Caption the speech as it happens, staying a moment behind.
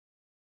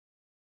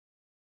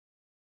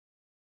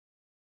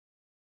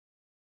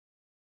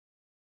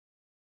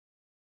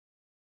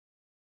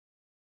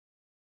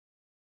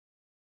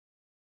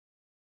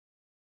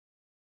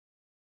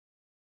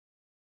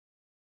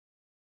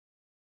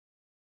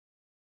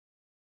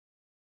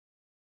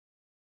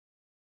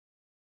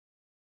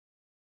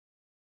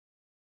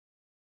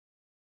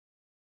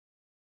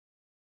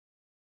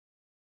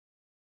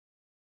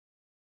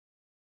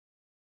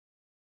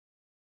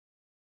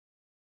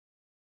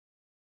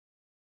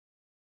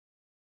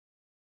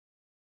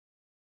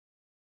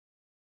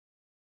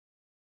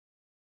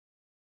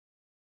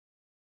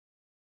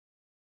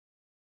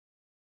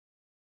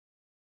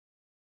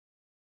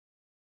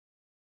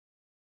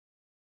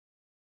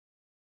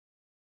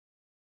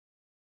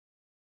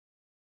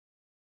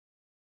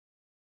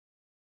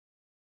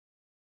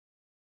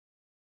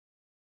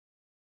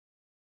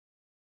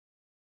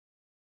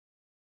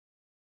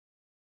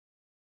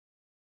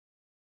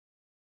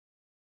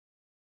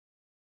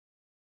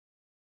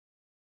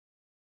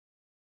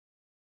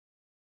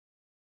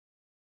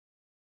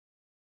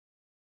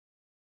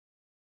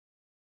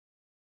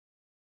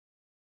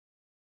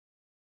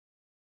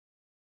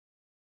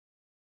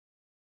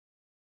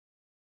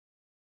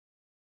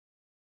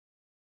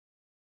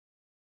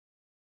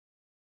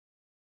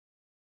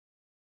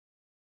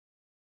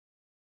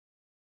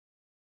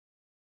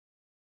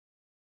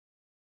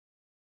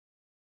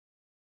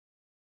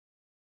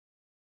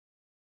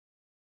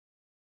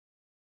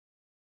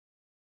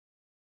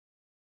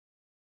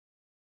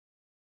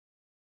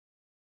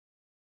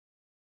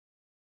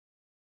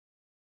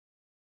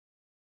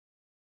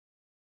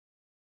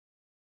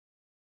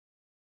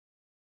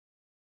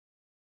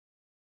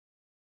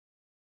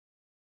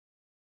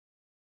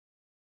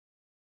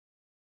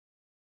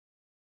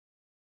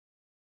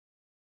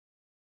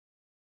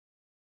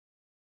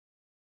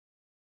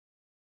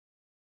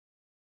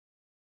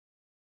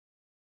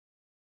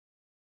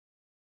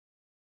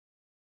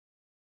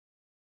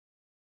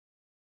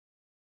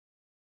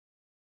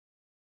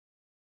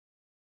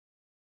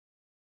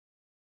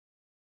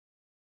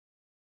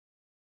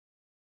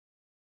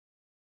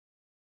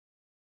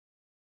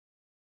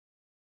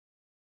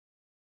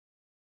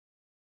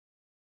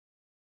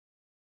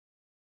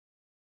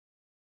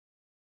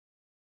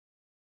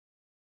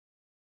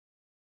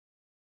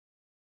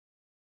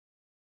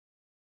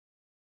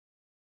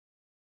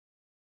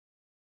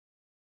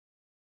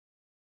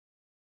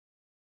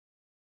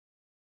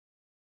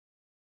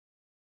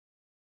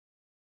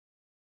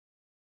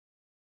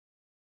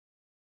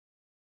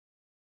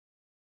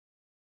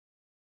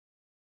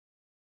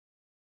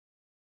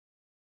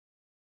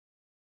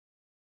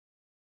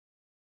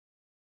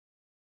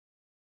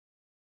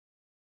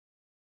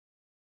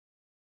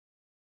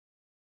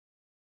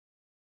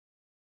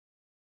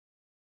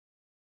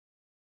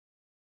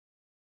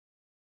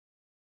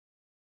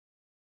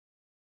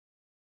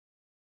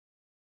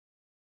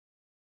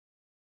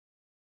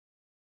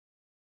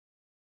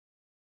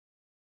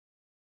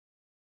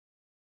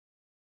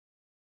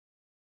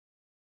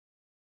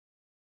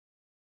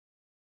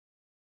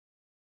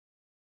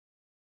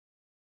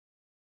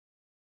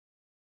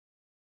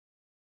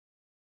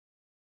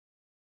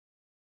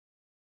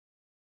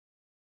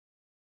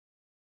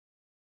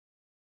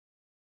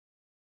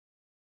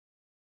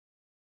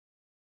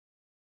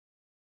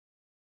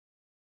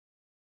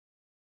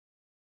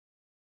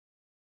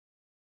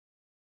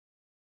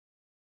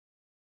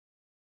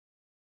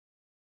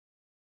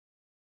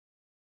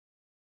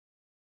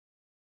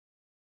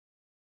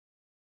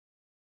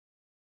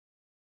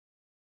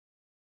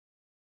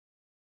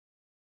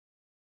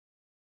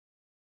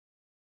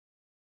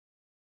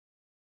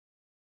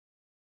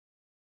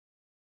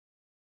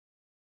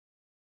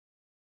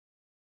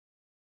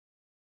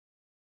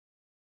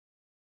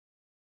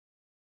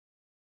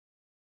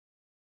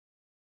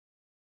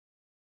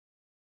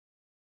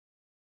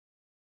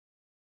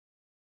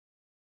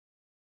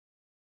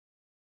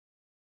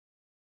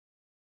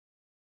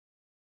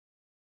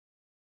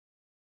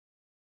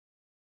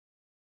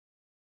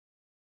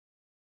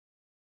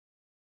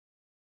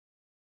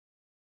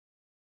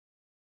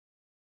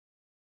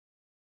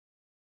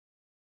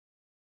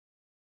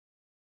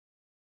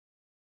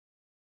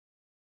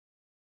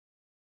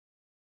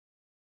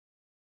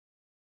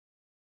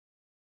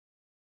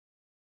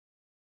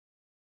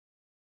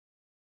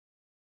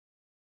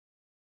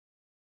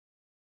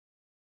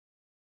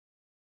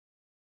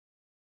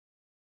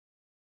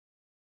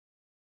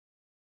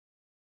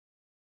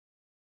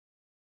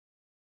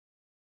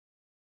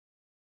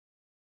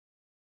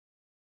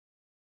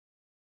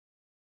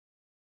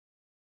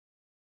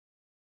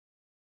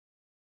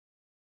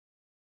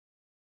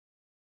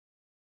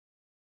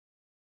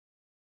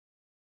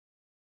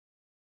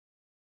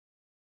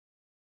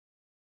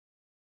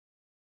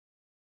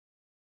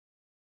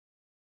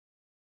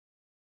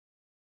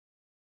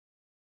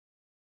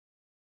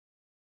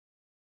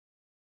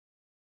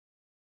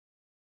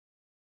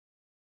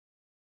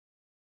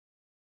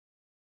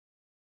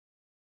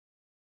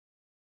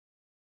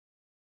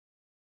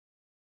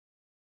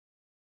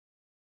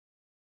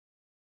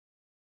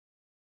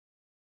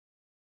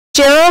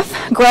Sheriff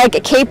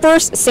Greg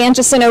Capers, San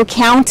Jacinto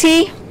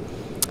County,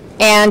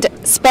 and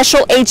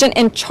Special Agent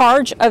in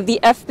charge of the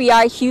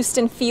FBI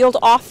Houston Field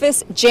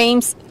Office,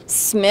 James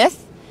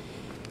Smith.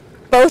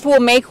 Both will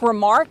make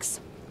remarks.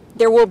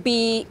 There will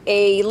be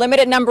a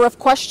limited number of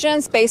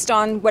questions based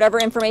on whatever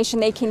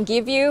information they can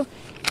give you,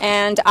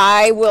 and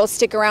I will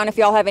stick around if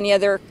y'all have any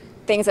other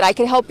things that I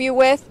could help you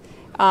with.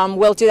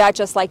 We'll do that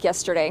just like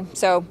yesterday.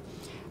 So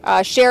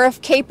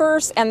Sheriff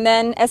Capers and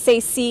then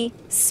SAC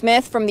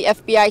Smith from the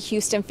FBI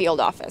Houston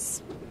Field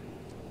Office.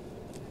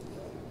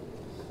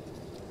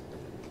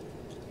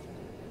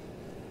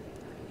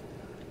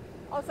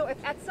 Also, if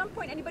at some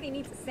point anybody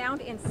needs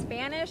sound in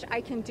Spanish,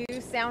 I can do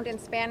sound in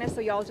Spanish, so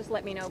y'all just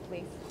let me know,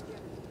 please.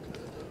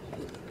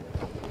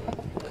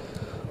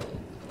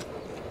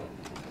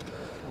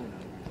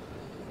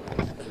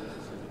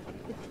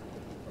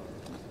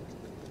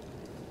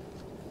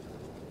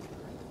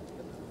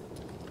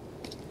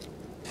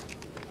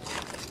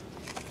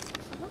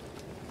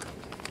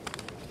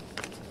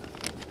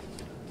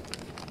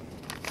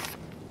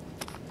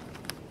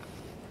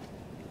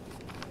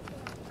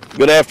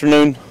 Good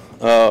afternoon.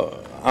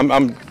 I'm sorry,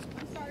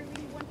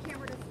 we need one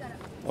camera to set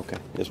up. Okay,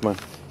 yes ma'am.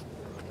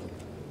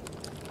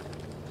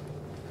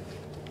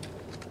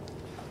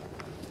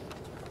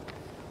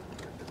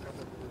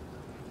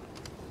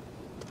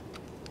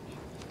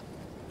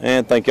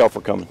 And thank y'all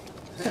for coming.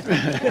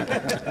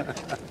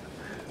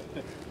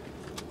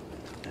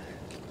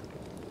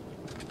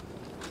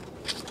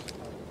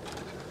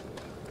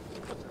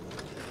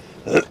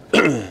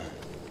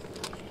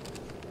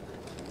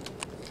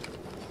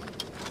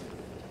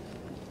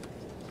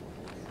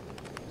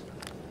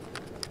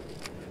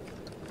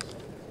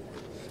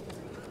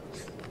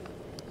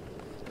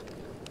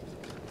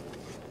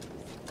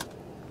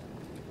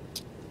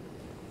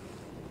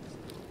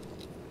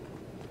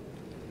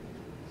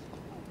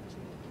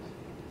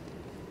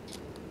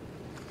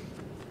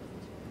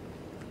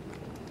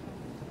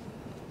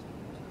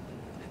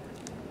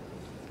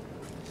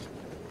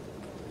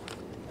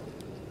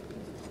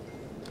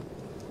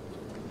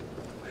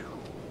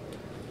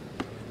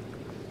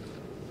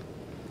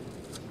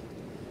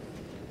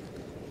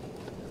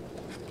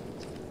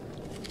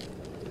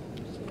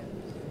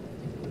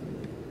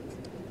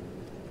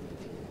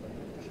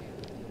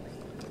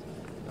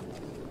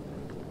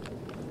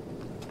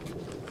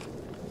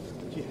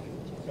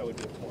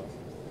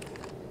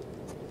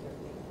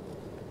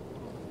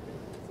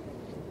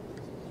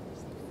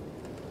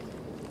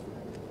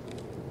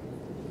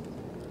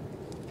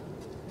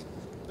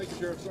 Thank you,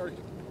 Sheriff. Sorry.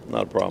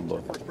 Not a problem,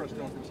 bud. First press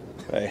conference.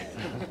 Hey.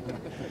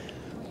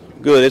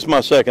 Good, it's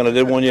my second. I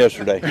did one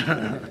yesterday. All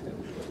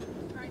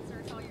right, sir,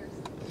 it's all yours.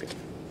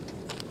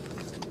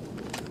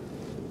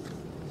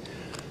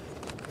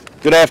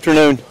 Good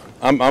afternoon.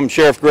 I'm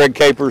Sheriff Greg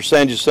Capers,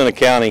 San Jacinto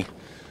County.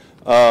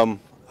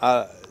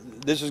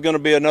 This is going to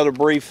be another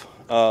brief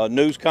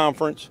news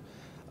conference.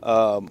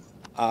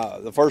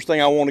 The first thing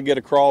I want to get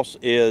across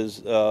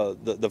is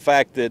the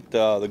fact that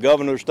the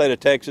governor of the state of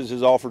Texas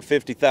has offered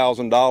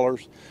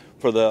 $50,000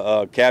 for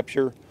the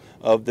capture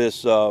of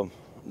this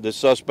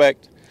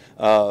suspect.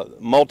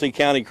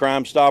 Multi-county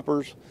Crime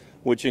Stoppers,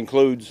 which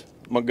includes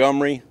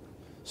Montgomery,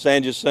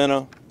 San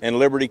Jacinto, and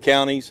Liberty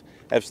counties,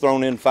 have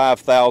thrown in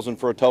 $5,000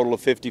 for a total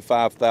of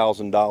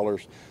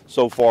 $55,000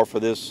 so far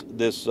for this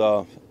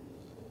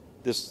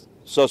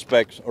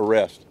suspect's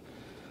arrest.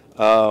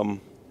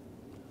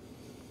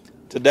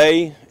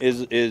 Tonight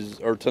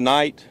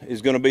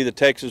is going to be the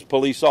Texas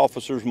Police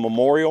Officers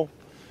Memorial.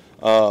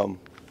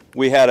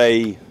 We had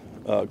a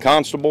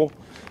constable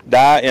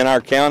die in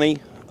our county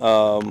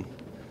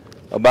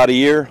about a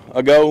year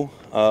ago,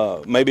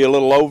 maybe a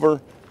little over,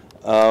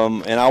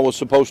 and I was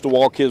supposed to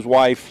walk his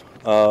wife,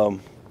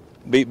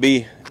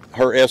 be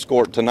her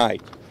escort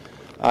tonight.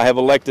 I have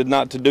elected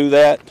not to do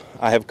that.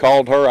 I have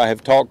called her, I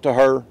have talked to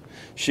her,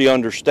 she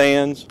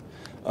understands.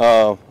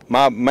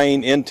 My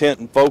main intent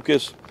and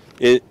focus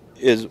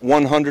is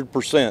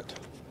 100%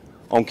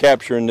 on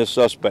capturing this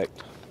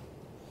suspect.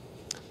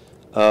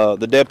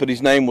 The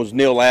deputy's name was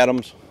Neil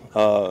Adams,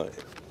 and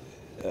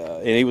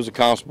he was a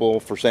constable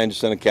for San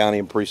Jacinto County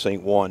in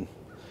Precinct 1.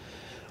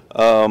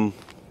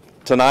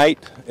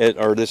 Tonight,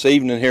 or this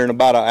evening here in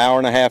about an hour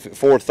and a half at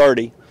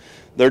 4:30,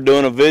 they're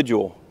doing a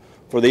vigil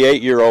for the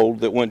 8-year-old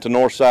that went to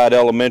Northside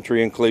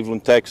Elementary in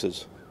Cleveland,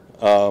 Texas.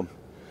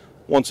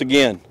 Once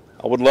again,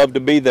 I would love to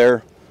be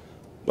there,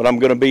 but I'm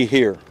going to be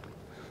here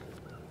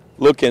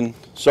looking,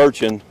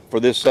 searching for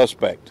this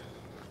suspect.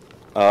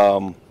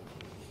 My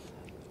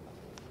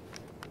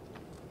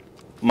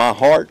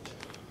heart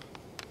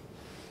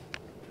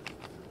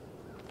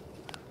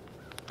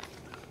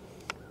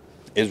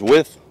is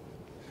with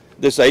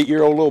this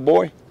 8-year-old little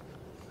boy.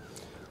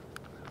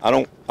 I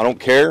don't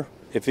care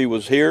if he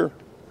was here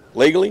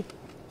legally.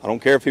 I don't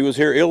care if he was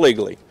here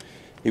illegally.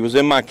 He was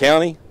in my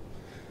county.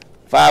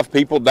 5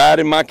 people died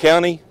in my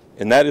county,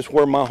 and that is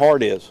where my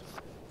heart is,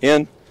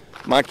 in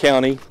my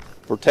county,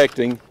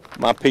 protecting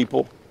my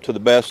people to the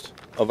best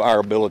of our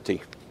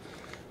ability.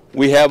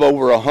 We have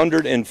over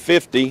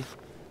 150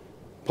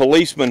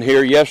 policemen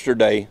here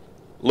yesterday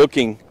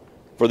looking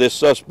for this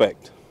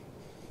suspect.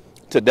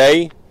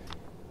 Today,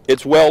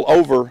 it's well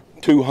over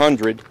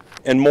 200,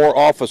 and more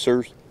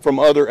officers from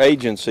other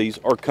agencies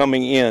are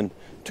coming in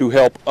to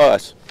help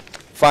us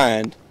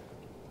find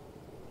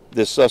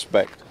this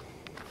suspect.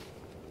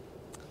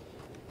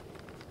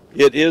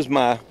 It is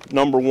my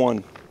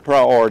 #1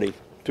 priority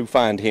to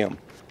find him,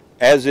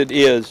 as it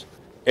is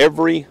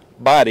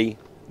everybody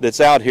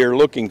that's out here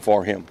looking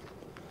for him.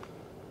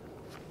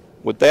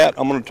 With that,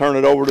 I'm going to turn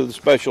it over to the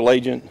special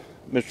agent,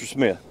 Mr.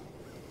 Smith.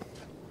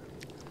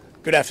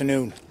 Good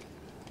afternoon.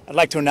 I'd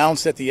like to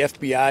announce that the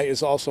FBI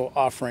is also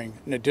offering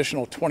an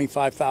additional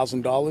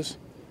 $25,000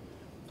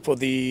 for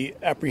the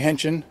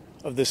apprehension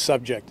of this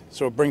subject.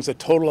 So it brings the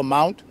total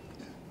amount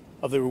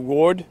of the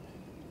reward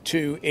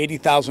to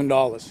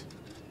 $80,000.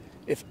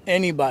 If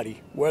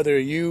anybody, whether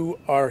you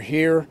are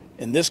here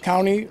in this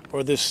county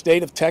or this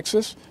state of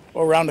Texas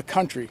or around the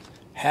country,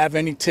 have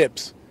any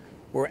tips,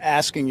 we're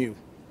asking you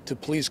to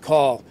please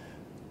call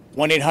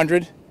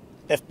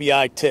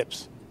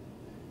 1-800-FBI-TIPS.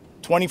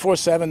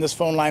 24/7, this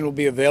phone line will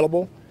be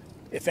available.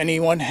 If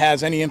anyone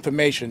has any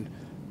information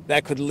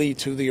that could lead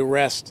to the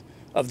arrest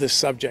of this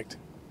subject.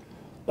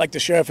 Like the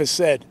sheriff has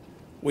said,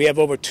 we have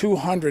over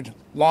 200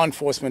 law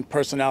enforcement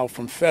personnel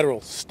from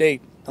federal,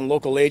 state, and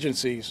local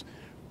agencies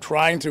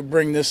trying to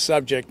bring this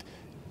subject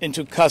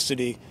into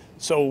custody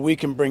so we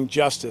can bring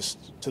justice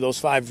to those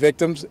 5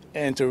 victims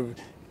and to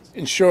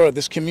ensure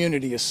this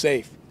community is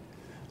safe.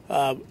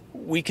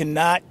 We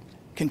cannot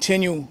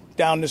continue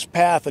down this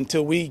path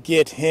until we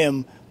get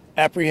him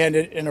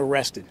apprehended and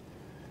arrested.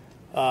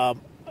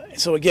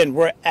 So again,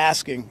 we're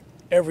asking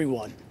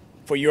everyone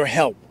for your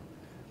help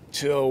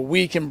so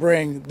we can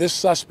bring this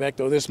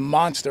suspect, or this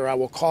monster, I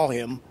will call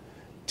him,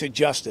 to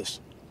justice.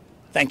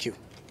 Thank you.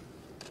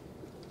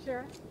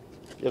 Sheriff?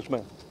 Yes,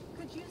 ma'am.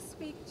 Could you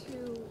speak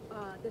to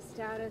the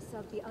status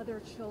of the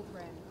other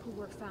children who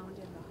were found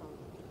in the home?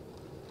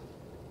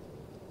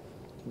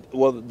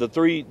 Well, the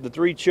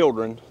three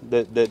children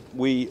that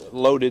we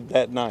loaded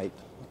that night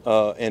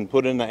and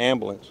put in the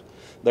ambulance,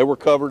 they were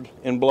covered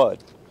in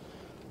blood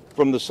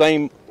from the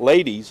same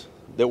ladies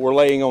that were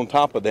laying on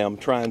top of them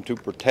trying to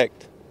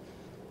protect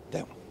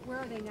them. Where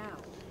are they now?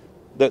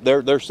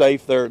 They're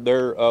safe. They're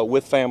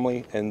with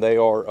family, and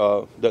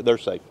they're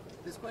safe.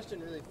 This question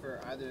really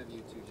for either of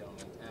you two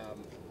gentlemen.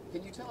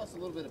 Can you tell us a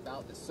little bit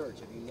about the search?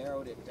 Have you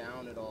narrowed it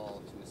down at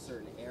all to a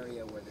certain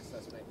area where the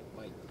suspect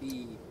might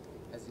be?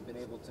 Has he been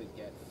able to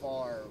get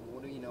far?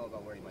 What do you know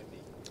about where he might be?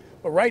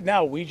 Well, right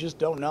now, we just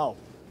don't know.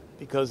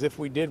 Because if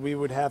we did, we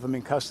would have him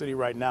in custody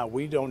right now.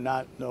 We do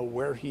not know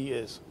where he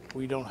is.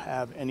 We don't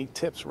have any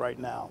tips right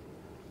now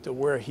to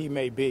where he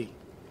may be.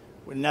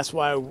 And that's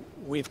why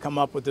we've come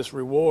up with this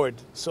reward,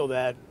 so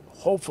that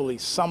hopefully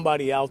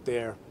somebody out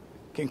there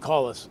can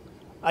call us.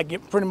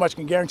 Pretty much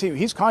can guarantee you,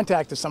 he's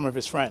contacted some of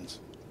his friends.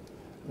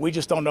 We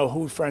just don't know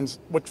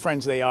what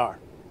friends they are.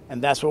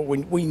 And that's what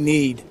we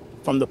need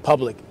from the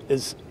public,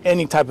 is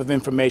any type of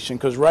information.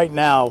 Because right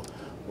now,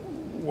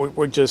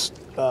 we're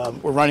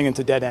running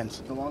into dead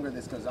ends. The longer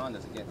this goes on,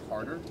 does it get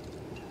harder?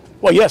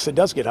 Well, yes, it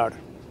does get harder.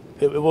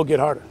 It will get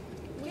harder.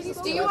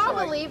 Do you all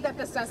believe that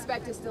the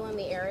suspect is still in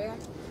the area?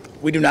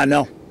 We do not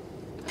know.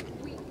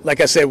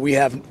 Like I said,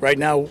 right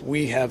now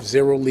we have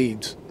 0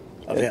 leads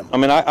of him. I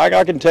mean,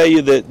 I can tell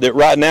you that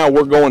right now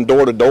we're going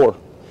door to door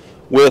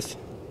with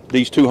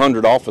these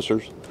 200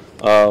 officers.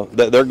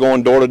 They're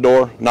going door to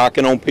door,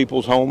 knocking on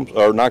people's homes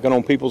or knocking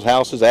on people's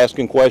houses,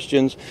 asking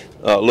questions,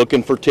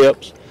 looking for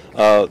tips.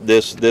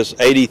 This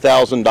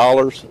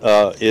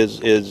 $80,000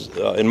 is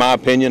in my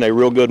opinion, a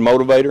real good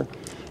motivator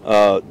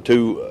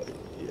to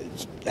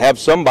have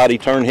somebody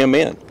turn him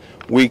in.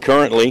 We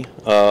currently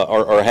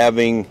are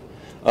having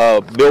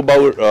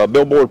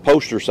billboard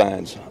poster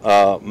signs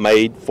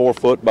made 4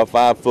 foot by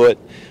 5 foot,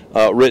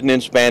 written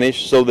in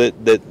Spanish, so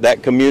that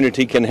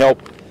community can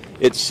help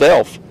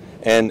itself.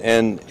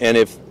 And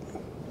if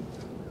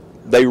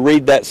they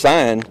read that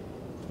sign,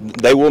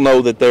 they will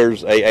know that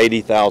there's a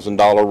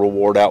 $80,000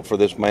 reward out for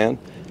this man,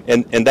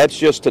 and that's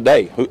just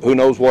today. Who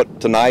knows what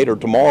tonight or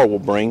tomorrow will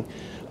bring?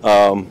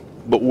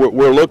 But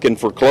we're looking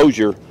for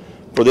closure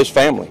for this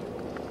family.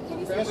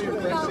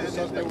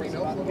 That was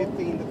about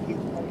 15 to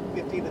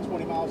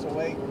 20 miles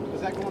away.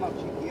 Was that going off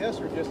GPS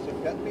or just a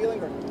gut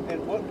feeling?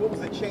 And what was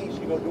the change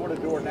to go door to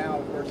door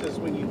now versus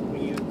when you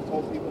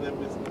told people that he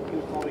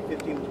was probably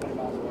 15 to 20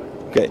 miles away?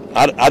 Okay,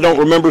 I don't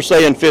remember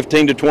saying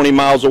 15 to 20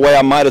 miles away.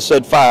 I might have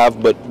said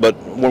 5, but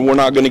we're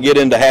not going to get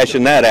into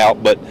hashing that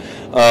out. But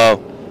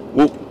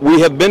we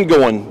have been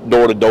going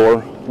door to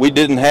door. We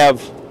didn't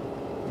have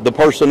the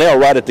personnel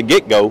right at the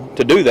get-go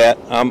to do that.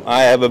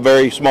 I have a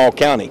very small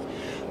county.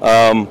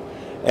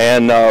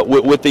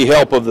 With the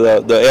help of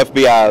the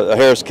FBI,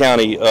 Harris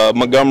County,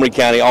 Montgomery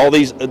County, all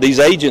these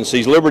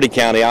agencies, Liberty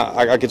County,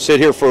 I could sit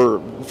here for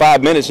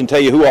 5 minutes and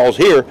tell you who all's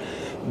here,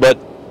 but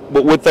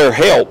with their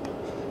help,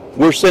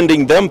 we're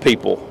sending them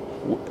people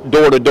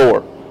door to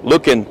door,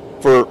 looking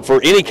for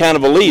any kind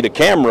of a lead, a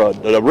camera,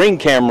 a ring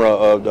camera,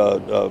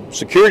 a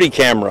security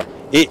camera,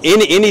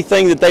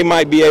 anything that they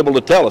might be able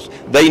to tell us.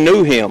 They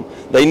knew him.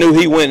 They knew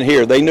he went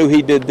here. They knew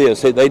he did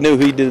this. They knew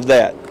he did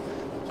that.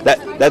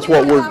 That's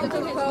what we're.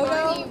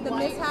 The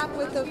mishap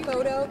with the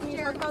photo. Can you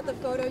talk about the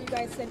photo? You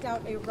guys sent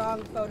out a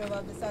wrong photo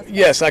of the suspect.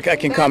 Yes, I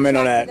can comment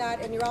on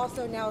that. And you're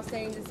also now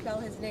saying to spell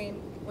his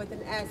name with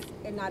an S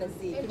and not a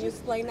Z. Can you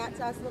explain that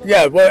to us a little bit?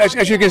 Yeah, well,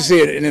 as you can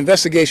see, an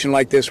investigation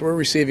like this, we're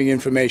receiving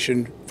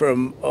information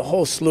from a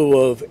whole slew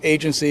of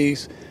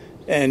agencies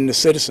and the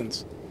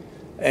citizens.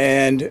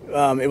 And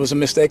it was a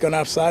mistake on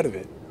our side of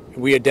it.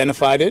 We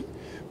identified it.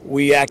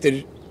 We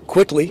acted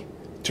quickly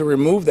to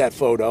remove that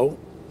photo.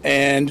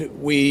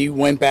 And we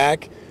went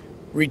back,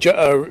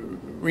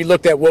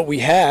 re-looked at what we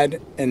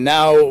had, and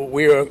now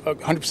we're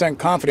 100%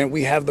 confident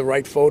we have the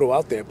right photo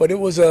out there. But it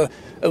was a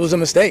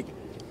mistake.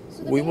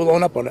 So we will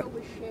own up on it.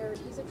 Was shared.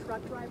 He's a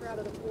truck driver out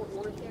of the Fort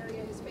Worth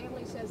area. His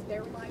family says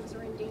their lives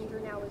are in danger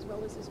now, as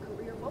well as his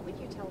career. What would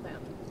you tell them?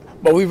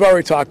 But we've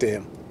already talked to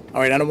him.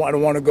 All right, I don't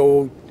want to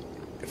go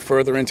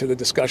further into the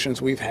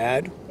discussions we've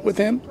had with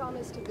him.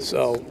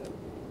 So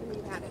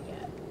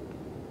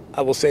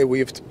I will say we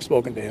have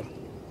spoken to him.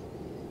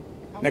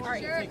 Next.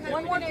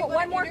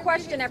 One more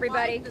question,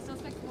 everybody. The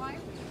suspect's wife?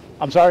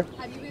 I'm sorry?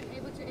 Have you been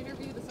able to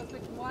interview the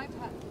suspect's wife?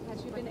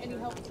 Has she been any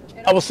help?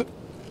 I'm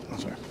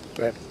sorry.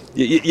 Go ahead.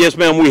 Yes,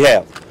 ma'am, we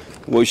have.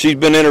 Well, she's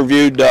been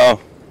interviewed 2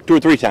 or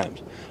 3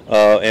 times,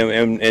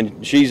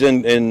 and she's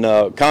in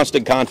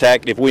constant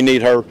contact. If we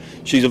need her,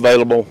 she's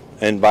available,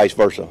 and vice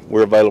versa.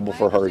 We're available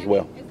for her as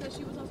well. Is that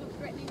she was also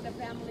threatening the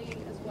family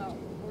as well,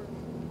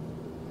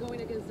 or going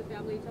against the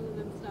family, telling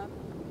them stuff?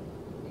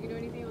 Do you know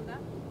anything on that?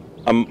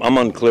 I'm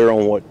unclear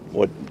on what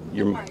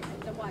you're.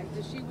 The wife.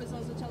 That she was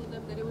also telling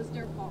them that it was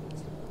their fault.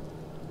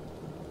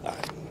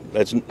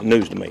 That's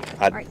news to me.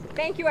 All right.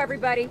 Thank you,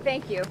 everybody.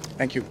 Thank you.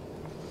 Thank you.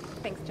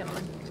 Thanks,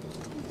 gentlemen.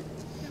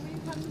 Can we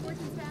come to work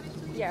in Spanish,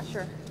 please? Yeah,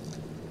 sure.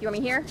 You want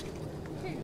me here?